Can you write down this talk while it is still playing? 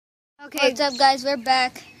Okay, what's up, guys? We're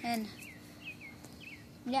back, and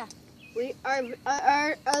yeah,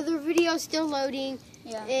 our other video is still loading.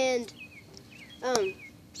 yeah. And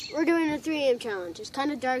we're doing a 3 a.m. challenge. It's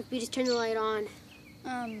kind of dark. We just turned the light on.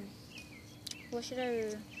 What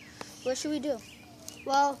should we do?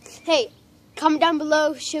 Well, hey, comment down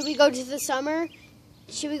below. Should we go to the summer?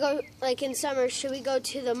 Should we go, like in summer, should we go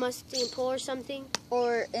to the Mustang pool or something?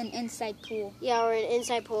 Or an inside pool? Yeah, or an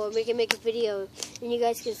inside pool. We can make a video, and you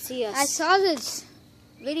guys can see us. I saw this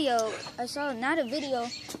video. Not a video.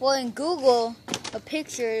 Well, in Google, a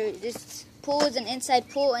picture. This pool is an inside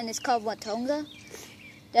pool, and it's called Watonga.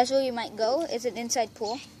 That's where we might go. It's an inside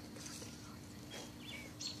pool.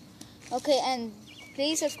 Okay, and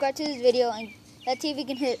please subscribe to this video, and let's see if we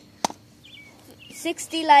can hit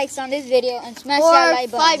 60 likes on this video and smash that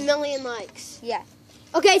like button. 5 million likes. Yeah.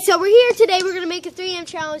 Okay, so we're here today. We're going to make a 3 a.m.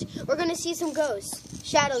 challenge. We're going to see some ghosts,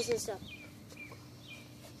 shadows and stuff.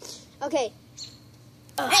 Okay.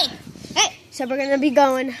 Hey! So we're going to be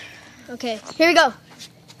going. Okay, here we go.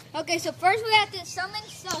 Okay, so first we have to summon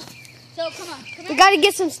stuff. So come on. We got to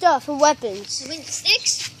get some stuff and weapons. With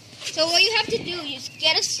sticks. So what you have to do is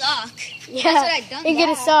get a sock. Yeah, that's what I've done. And get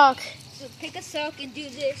a sock. So pick a sock and do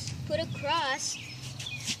this. Put a cross.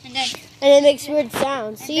 And then it makes weird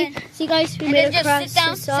sounds. See? Then, see guys, we and made then a cross. Sit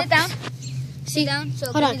down. Sit down. Sit down.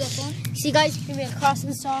 So hold on. give me the phone. See guys, we made a cross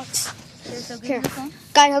in socks. So give me the phone.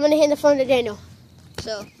 Guys, I'm gonna hand the phone to Daniel.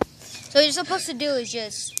 So what you're supposed to do is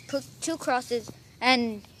just put 2 crosses,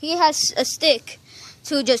 and he has a stick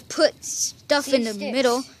to just put stuff in the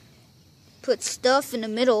middle. Put stuff in the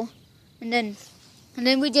middle, and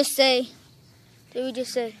then we just say.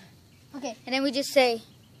 Okay. And then we just say,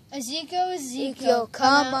 Ezekiel,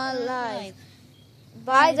 come alive.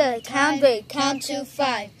 By the count break, count to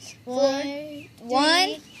 5. 1,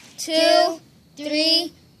 2,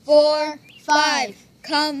 3, 4, 5.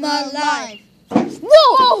 Come alive.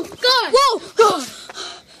 Whoa! God! Whoa! God!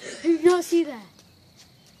 I did not see that.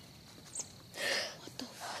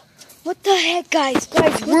 What the heck, guys?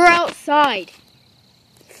 Guys, we're outside.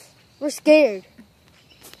 We're scared.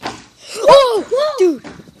 Oh!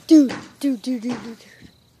 Dude.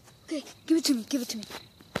 Okay, give it to me.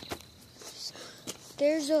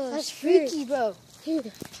 There's a That's spirit. freaky, bro.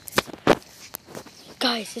 Here.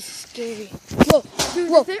 Guys, this is scary. Whoa!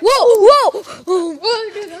 Oh,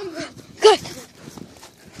 dude, Guys!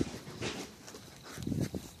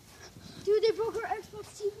 Dude, they broke our Xbox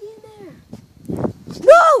TV in there.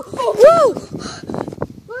 Whoa!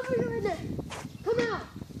 Whoever you're in there, come out.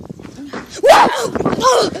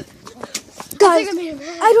 Whoa! Guys,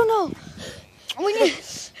 I don't know. We need.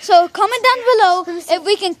 So comment down below if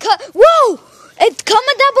we can cut. Whoa! Comment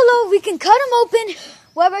down below if we can cut him open.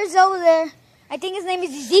 Whoever's over there, I think his name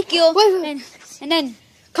is Ezekiel. Wait. And then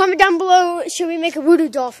Comment down below. Should we make a voodoo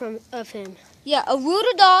doll of him? Yeah, a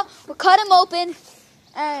voodoo doll. We'll cut him open,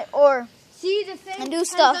 or see the thing and do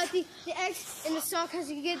stuff. Got the X and the sock has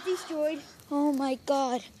to get destroyed. Oh my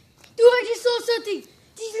God! Dude, I just saw something.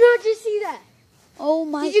 Did you not just see that? Oh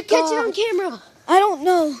my God! Did you catch it on camera? I don't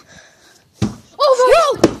know. Oh my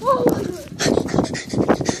God! Oh my God!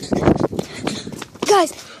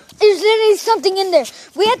 Guys, there's literally something in there.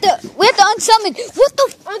 We have to unsummon. What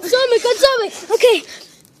the? Unsummon! Okay.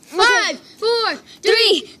 5, 4,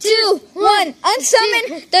 3, 2, 1.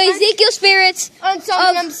 Unsummon the Ezekiel spirits.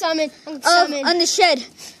 Unsummon. On the shed.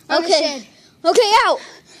 On the shed. Okay, out.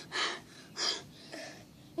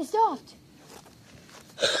 It stopped.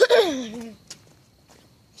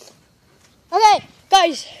 Okay,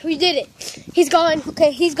 guys, we did it. He's gone.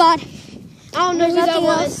 Okay, he's gone. I don't know who that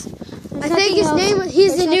was. I think his name was.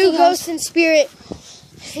 He's the new ghost and spirit.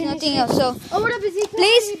 Nothing else. So what up, Ezekiel?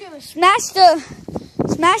 please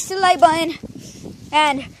smash the like button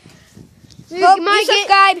and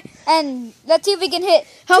subscribe, and let's see if we can hit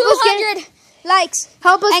 200 likes.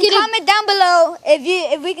 Help us and comment down below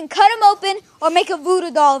if we can cut him open or make a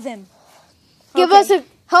voodoo doll of him.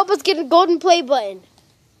 Help us get a golden play button.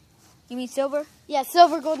 You mean silver? Yeah,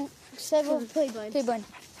 silver play button.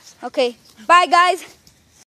 Okay. Bye, guys.